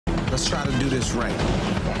Let's try to do this right.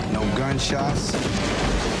 No gunshots,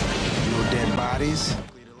 no dead bodies.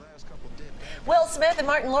 Will Smith and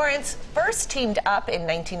Martin Lawrence first teamed up in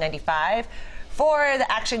 1995 for the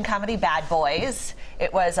action comedy Bad Boys.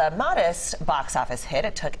 It was a modest box office hit.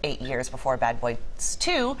 It took 8 years before Bad Boys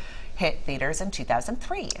 2 hit theaters in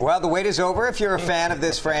 2003. Well, the wait is over if you're a fan of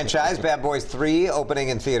this franchise. Bad Boys 3 opening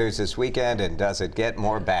in theaters this weekend, and does it get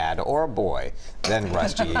more bad or boy than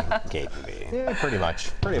Rusty Gatenby? Yeah, pretty much.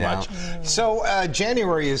 Pretty much. So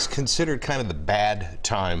January is considered kind of the bad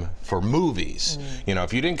time for movies. You know,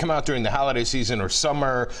 if you didn't come out during the holiday season or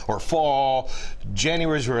summer or fall,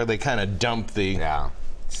 January is where they kind of dump the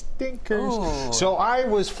stinkers. Ooh. So I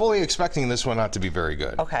was fully expecting this one not to be very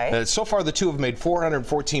good. Okay. So far, the two have made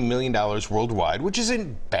 $414 million worldwide, which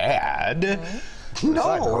isn't bad. No, it's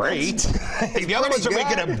not great. The other ones are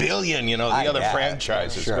making $1 billion, you know, the other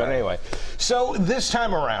franchises. Sure. But anyway, so this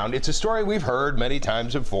time around, it's a story we've heard many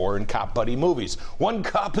times before in cop buddy movies. One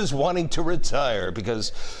cop is wanting to retire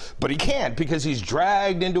but he can't because he's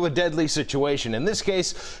dragged into a deadly situation. In this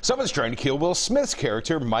case, someone's trying to kill Will Smith's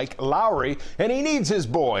character, Mike Lowry, and he needs his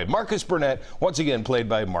boy, Marcus Burnett, once again played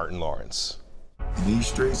by Martin Lawrence. In these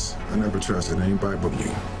streets, I never trusted anybody but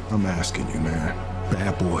you. I'm asking you, man.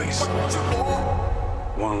 Bad Boys.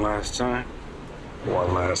 One last time.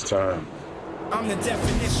 One last time. I'm the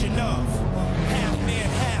definition of half man,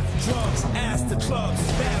 half drugs. Ass to clubs,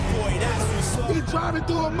 bad boy, that's what's up. He trying to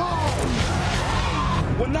do them all.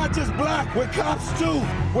 We're not just black, we're cops too.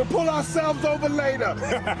 We'll pull ourselves over later.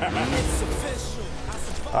 It's official.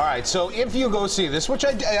 All right, so if you go see this, which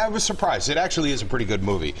I was surprised, it actually is a pretty good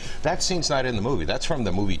movie. That scene's not in the movie. That's from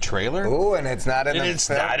the movie trailer. Ooh, and it's not in the It's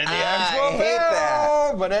not in the actual I hate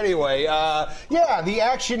that. But anyway, yeah, the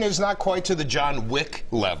action is not quite to the John Wick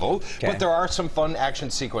level, but there are some fun action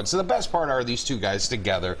sequences. The best part are these two guys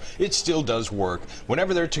together. It still does work.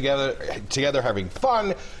 Whenever they're together having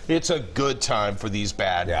fun, it's a good time for these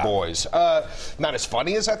bad boys. Not as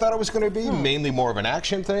funny as I thought it was going to be, mainly more of an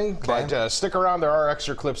action thing, but stick around. There are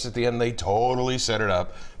extra clips at the end. They totally set it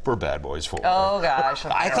up for Bad Boys 4. Oh, gosh.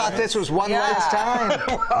 I thought this was one last time.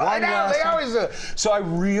 So I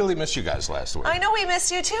really missed you guys last week. I know we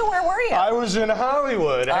missed you, too. Where were you? I was in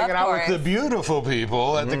Hollywood hanging out with the beautiful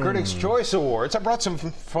people at the Critics' Choice Awards. I brought some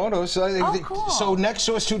photos. Cool. So next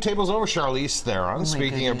to us, 2 tables over, Charlize Theron,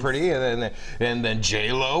 speaking of pretty, and then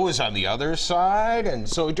J-Lo is on the other side. And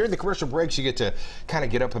so during the commercial breaks, you get to kind of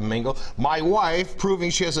get up and mingle. My wife, proving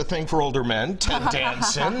she has a thing for older men, Ted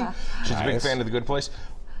Danson. She's a big fan of The Good Place.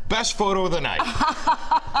 Best photo of the night.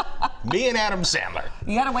 Me and Adam Sandler.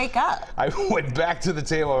 You gotta wake up. I went back to the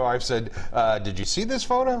table. My wife said, did you see this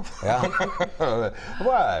photo? Yeah.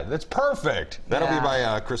 What? That's perfect. That'll be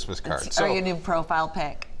my Christmas card. Or your new profile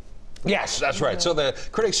pic. Yes, that's right. So the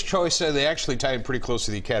Critics' Choice, they actually tied in pretty close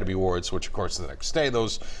to the Academy Awards, which, of course, the next day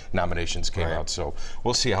those nominations came out. So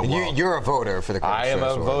we'll see how well. You're a voter for the Critics' Choice I am a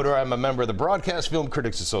Awards. voter. I'm a member of the Broadcast Film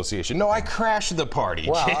Critics Association. No, I crashed the party.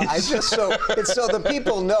 Well, it's so the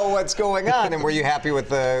people know what's going on. And were you happy with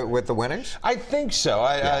the winners? I think so.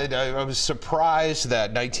 I was surprised that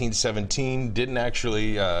 1917 didn't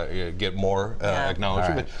actually get more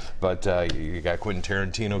acknowledgement, but you got Quentin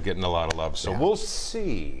Tarantino getting a lot of love. So we'll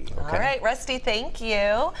see. All right, Rusty, thank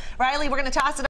you. Riley, we're going to toss it